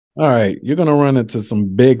All right, you're going to run into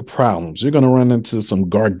some big problems. You're going to run into some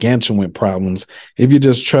gargantuan problems if you're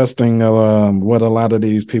just trusting what a lot of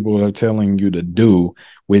these people are telling you to do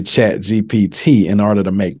with Chat GPT in order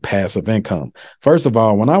to make passive income. First of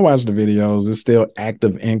all, when I watch the videos, it's still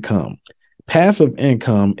active income. Passive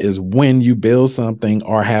income is when you build something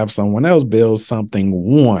or have someone else build something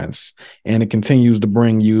once, and it continues to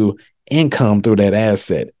bring you income through that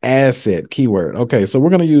asset keyword. Okay, so we're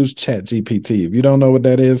going to use Chat GPT. If you don't know what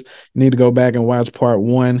that is, you need to go back and watch part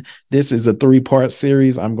one. This is a 3-part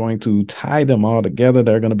series. I'm going to tie them all together.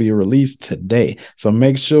 They're going to be released today, so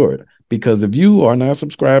make sure, because if you are not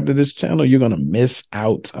subscribed to this channel, you're going to miss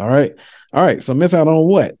out. All right, so miss out on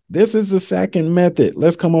what? This is the second method.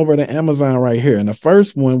 Let's come over to Amazon right here. In the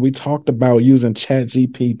first one, we talked about using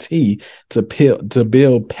ChatGPT to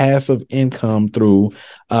build passive income through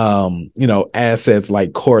assets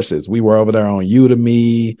like courses. We were over there on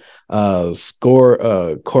Udemy,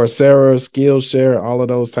 Coursera, Skillshare, all of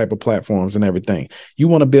those type of platforms and everything. You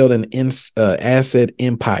want to build an asset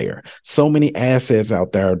empire. So many assets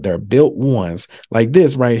out there. They're built once, like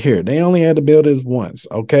this right here. They only had to build this once,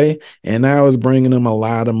 okay? And now it's bringing them a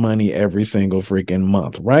lot of money every single freaking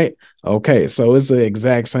month, right? Okay, so it's the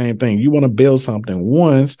exact same thing. You want to build something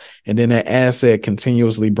once, and then that asset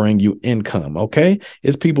continuously bring you income, okay?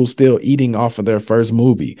 It's people still eating off of their first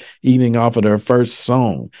movie, eating off of their first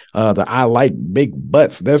song. The I like big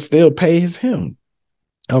butts, that still pays him.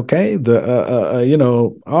 Okay,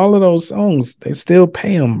 all of those songs, they still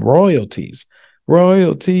pay him royalties.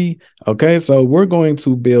 Royalty. Okay, so we're going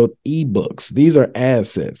to build ebooks. These are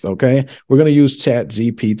assets. Okay, we're going to use Chat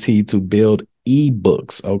GPT to build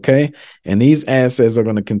ebooks. Okay, and these assets are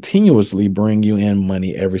going to continuously bring you in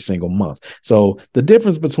money every single month. So the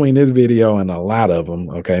difference between this video and a lot of them,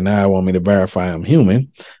 okay, now I want me to verify I'm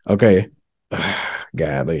human. Okay.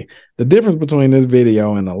 Godly. The difference between this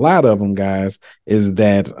video and a lot of them, guys, is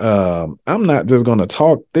that I'm not just going to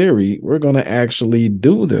talk theory. We're going to actually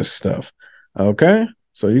do this stuff. Okay.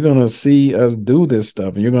 So you're going to see us do this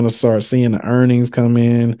stuff, and you're going to start seeing the earnings come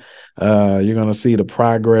in. You're going to see the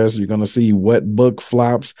progress. You're going to see what book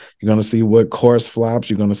flops. You're going to see what course flops.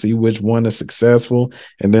 You're going to see which one is successful.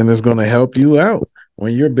 And then it's going to help you out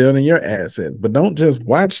when you're building your assets. But don't just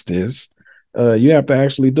watch this. You have to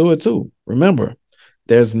actually do it too. Remember,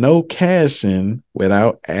 there's no cash in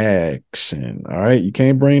without action. All right. You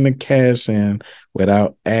can't bring the cash in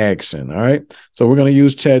without action. All right. So we're going to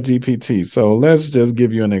use Chat GPT. So let's just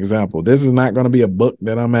give you an example. This is not going to be a book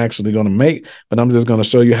that I'm actually going to make, but I'm just going to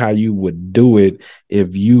show you how you would do it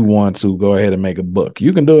if you want to go ahead and make a book.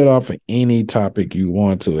 You can do it off of any topic you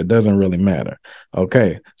want to. It doesn't really matter.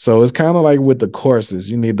 Okay. So it's kind of like with the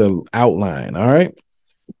courses, you need the outline. All right.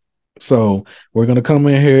 So we're going to come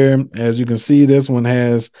in here. As you can see, this one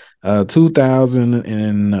has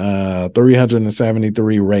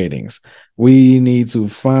 2,373 ratings. We need to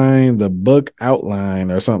find the book outline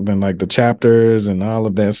or something like the chapters and all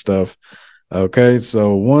of that stuff. Okay,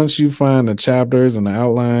 so once you find the chapters and the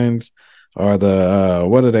outlines, or the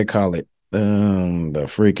what do they call it? The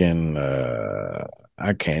freaking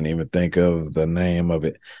I can't even think of the name of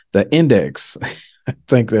it. The index. I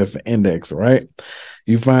think that's the index, right?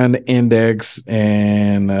 You find the index,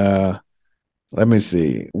 and let me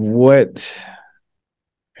see what.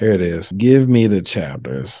 Here it is. Give me the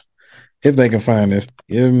chapters. If they can find this,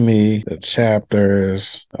 give me the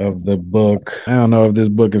chapters of the book. I don't know if this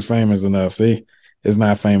book is famous enough. See, it's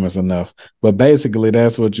not famous enough. But basically,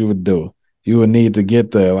 that's what you would do. You would need to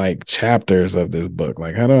get the chapters of this book.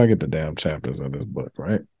 Like, how do I get the damn chapters of this book,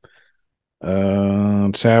 right?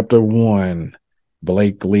 Chapter 1,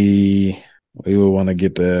 Blakely. We would want to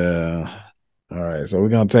get the. All right, so we're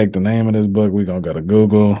gonna take the name of this book. We're gonna go to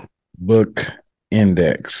Google book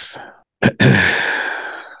index.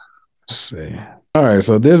 See. All right,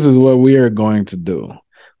 so this is what we are going to do.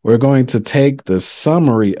 We're going to take the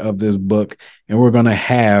summary of this book, and we're going to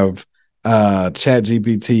have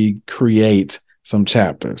ChatGPT create some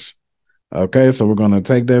chapters. Okay, so we're going to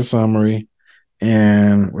take that summary,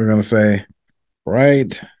 and we're going to say,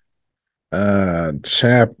 write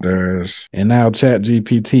chapters. And now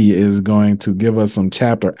ChatGPT is going to give us some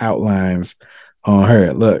chapter outlines on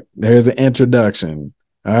her. Look, there's an introduction.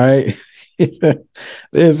 All right.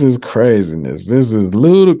 This is craziness. This is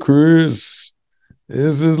ludicrous.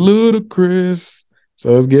 This is ludicrous.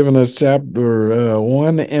 So it's giving us chapter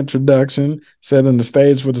 1, the introduction, setting the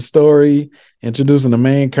stage for the story. introducing the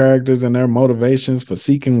main characters and their motivations for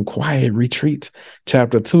seeking quiet retreats.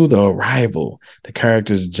 Chapter 2, the arrival, the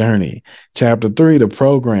character's journey. Chapter 3, the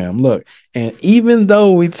program. Look, and even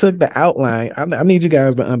though we took the outline, I need you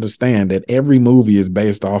guys to understand that every movie is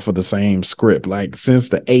based off of the same script. Like since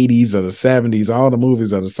the 80s or the 70s, all the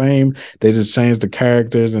movies are the same. They just changed the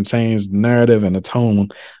characters and changed the narrative and the tone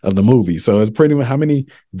of the movie. So it's pretty much how many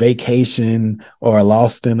vacation or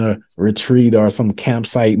Lost in a Retreat or some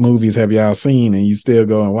campsite movies have y'all seen and you still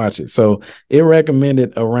go and watch it? So it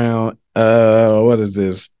recommended around what is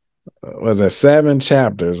this? Was that 7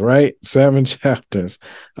 chapters, right? 7 chapters.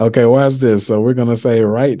 Okay, watch this. So we're gonna say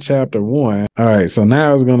write chapter 1. All right, so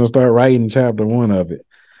now it's gonna start writing chapter 1 of it.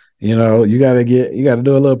 You know, you gotta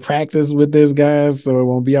do a little practice with this, guys, so it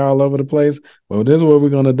won't be all over the place. Well, this is what we're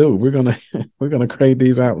gonna do. We're gonna create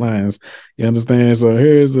these outlines. You understand? So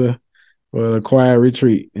here's a quiet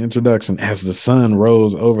retreat introduction. As the sun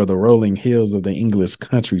rose over the rolling hills of the English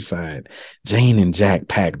countryside, Jane and Jack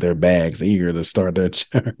packed their bags, eager to start their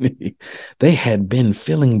journey. They had been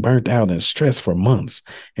feeling burnt out and stressed for months,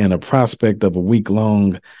 and the prospect of a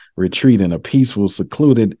week-long retreat in a peaceful,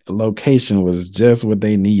 secluded location was just what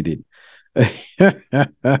they needed.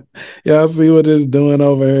 Y'all see what it's doing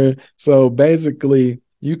over here? So basically,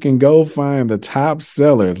 you can go find the top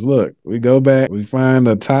sellers. Look, we go back, we find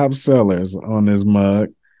the top sellers on this mug.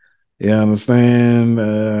 You understand?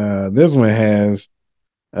 This one has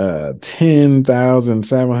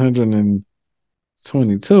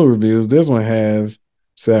 10,722 reviews. This one has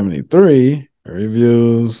 73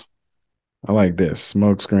 reviews. I like this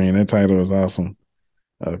smokescreen. That title is awesome.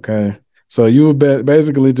 Okay. So you would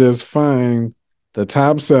basically just find the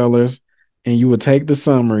top sellers and you would take the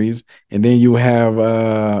summaries and then you have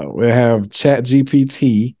we'll have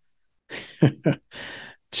ChatGPT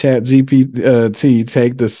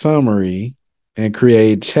take the summary and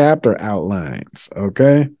create chapter outlines.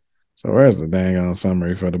 Okay. So where's the dang on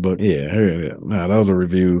summary for the book? Yeah, here it is. No, those are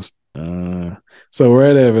reviews. So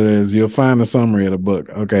wherever it is, you'll find the summary of the book.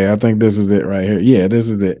 Okay, I think this is it right here. Yeah,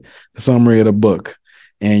 this is it. The summary of the book.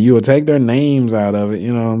 And you will take their names out of it,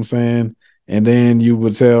 you know what I'm saying? And then you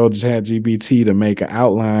would tell ChatGPT to make an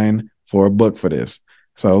outline for a book for this.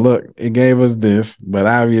 So look, it gave us this, but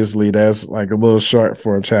obviously that's like a little short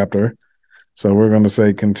for a chapter. So we're going to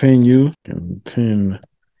say continue. All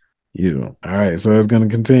right, so it's going to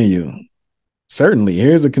continue. Certainly,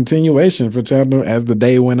 here's a continuation for chapter as the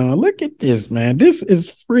day went on. Look at this, man. This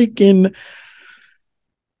is freaking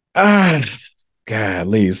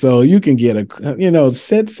godly. So you can get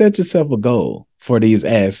set yourself a goal for these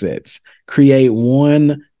assets. Create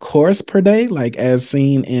 1 course per day, like as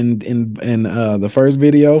seen in the first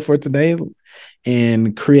video for today,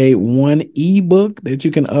 and create 1 ebook that you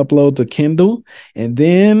can upload to Kindle. And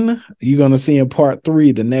then you're going to see in part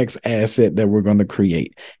 3 the next asset that we're going to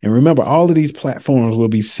create. And remember, all of these platforms will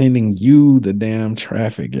be sending you the damn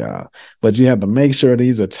traffic, y'all. But you have to make sure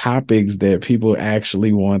these are topics that people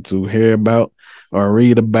actually want to hear about or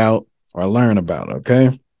read about or learn about.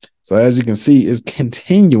 Okay. So as you can see, it's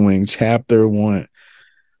continuing chapter 1.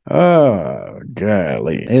 Oh,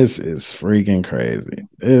 golly. This is freaking crazy.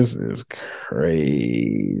 This is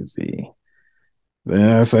crazy.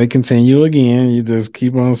 Then I say continue again. You just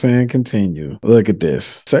keep on saying continue. Look at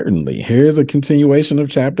this. Certainly. Here's a continuation of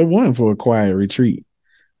chapter 1 for a quiet retreat.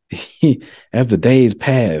 As the days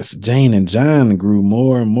passed, Jane and John grew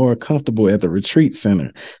more and more comfortable at the retreat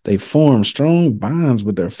center. They formed strong bonds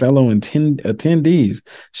with their fellow attendees,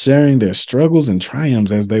 sharing their struggles and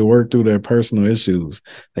triumphs as they worked through their personal issues.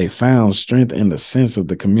 They found strength in the sense of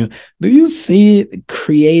the community. Do you see it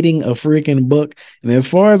creating a freaking book? And as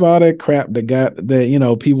far as all that crap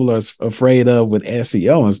that people are afraid of with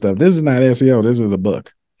SEO and stuff, this is not SEO. This is a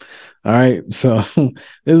book. All right. So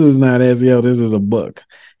this is not SEO. This is a book.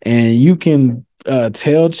 And you can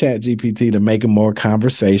tell ChatGPT to make it more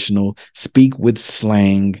conversational, speak with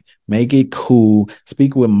slang, make it cool,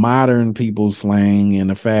 speak with modern people's slang and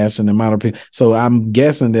the fashion and modern people. So I'm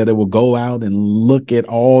guessing that it will go out and look at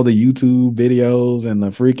all the YouTube videos and the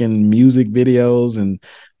freaking music videos and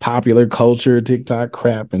popular culture, TikTok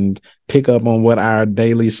crap, and pick up on what our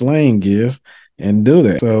daily slang is and do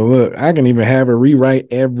that. So look, I can even have it rewrite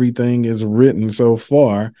everything is written so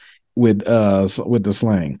far with the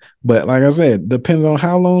slang. But like I said, depends on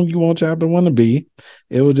how long you want chapter 1 to be.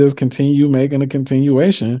 It will just continue making a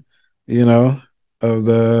continuation, of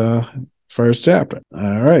the first chapter.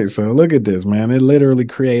 All right, so look at this, man. It literally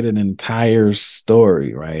created an entire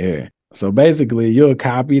story right here. So basically, you'll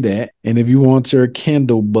copy that, and if you want your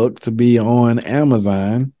Kindle book to be on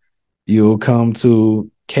Amazon, you'll come to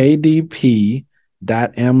kdp.amazon.com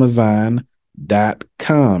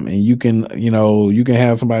 .com, and you can, you can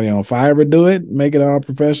have somebody on Fiverr do it, make it all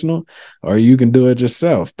professional, or you can do it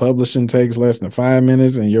yourself. Publishing takes less than 5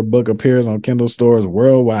 minutes and your book appears on Kindle stores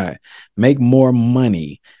worldwide. Make more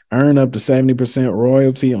money. Earn up to 70%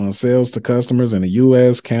 royalty on sales to customers in the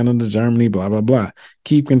US, Canada, Germany, blah, blah, blah.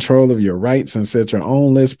 Keep control of your rights and set your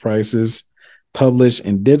own list prices. Publish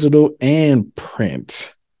in digital and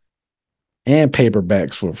print and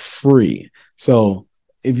paperbacks for free. So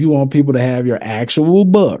if you want people to have your actual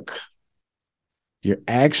book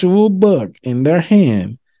in their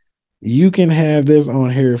hand, you can have this on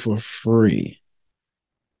here for free.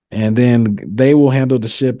 And then they will handle the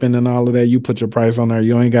shipping and all of that. You put your price on there.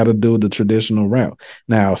 You ain't got to do the traditional route.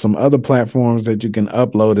 Now, some other platforms that you can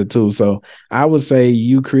upload it to. So I would say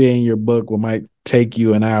you creating your book might take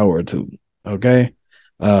you an hour or two. Okay.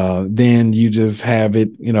 Then you just have it,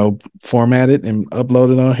 format it and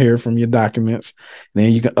upload it on here from your documents.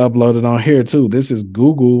 Then you can upload it on here too. This is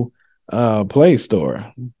Google Play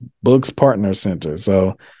Store, Books Partner Center.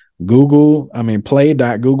 So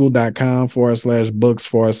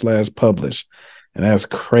play.google.com/books/publish. And that's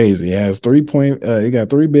crazy. It has it got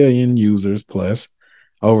 3 billion users plus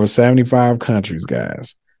over 75 countries,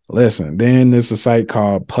 guys. Listen, then there's a site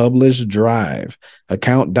called Publish Drive,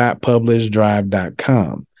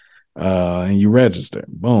 account.publishdrive.com. And you register.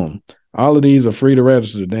 Boom. All of these are free to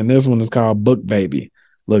register. Then this one is called Book Baby.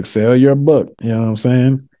 Look, sell your book. You know what I'm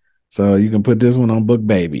saying? So you can put this one on Book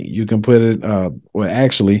Baby. You can put it,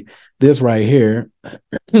 actually, this right here.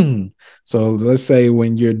 So let's say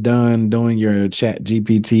when you're done doing your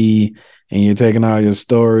ChatGPT and you're taking all your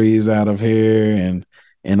stories out of here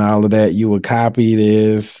and all of that, you would copy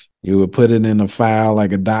this, you would put it in a file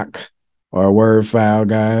like a doc or a Word file,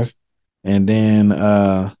 guys. And then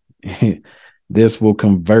this will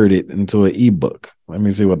convert it into an ebook. Let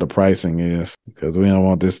me see what the pricing is, because we don't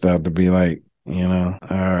want this stuff to be like, all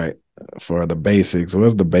right, for the basics.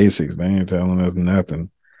 What's the basics? They ain't telling us nothing.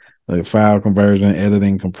 Like file conversion,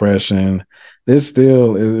 editing, compression. This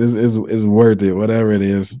still is worth it, whatever it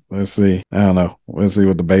is. Let's see. I don't know. Let's see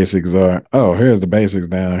what the basics are. Oh, here's the basics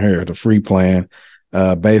down here. The free plan,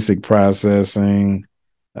 basic processing,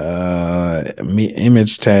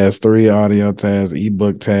 image tasks, 3 audio tasks,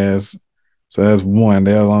 ebook tasks. So that's 1.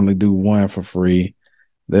 They'll only do 1 for free.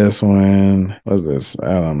 This one, what's this?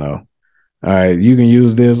 I don't know. All right, you can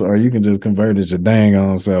use this or you can just convert it your dang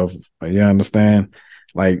on self. You understand?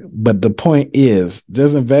 But the point is,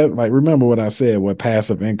 just invest. Remember what I said, what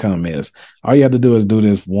passive income is. All you have to do is do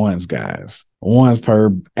this once, guys. Once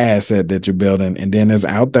per asset that you're building. And then it's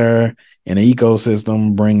out there in the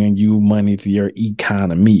ecosystem bringing you money to your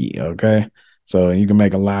economy, okay? So you can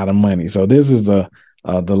make a lot of money. So this is the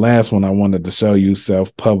last one I wanted to show you,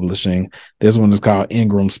 self-publishing. This one is called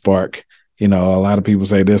Ingram Spark. A lot of people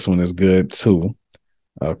say this one is good too,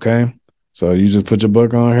 okay? So you just put your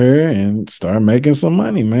book on here and start making some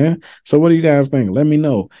money, man. So what do you guys think? Let me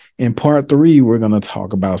know. In part 3, we're going to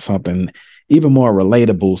talk about something even more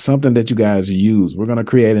relatable, something that you guys use. We're going to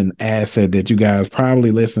create an asset that you guys probably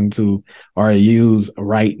listen to or use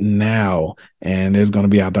right now, and it's going to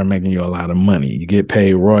be out there making you a lot of money. You get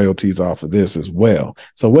paid royalties off of this as well.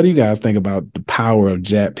 So what do you guys think about the power of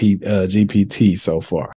GPT so far?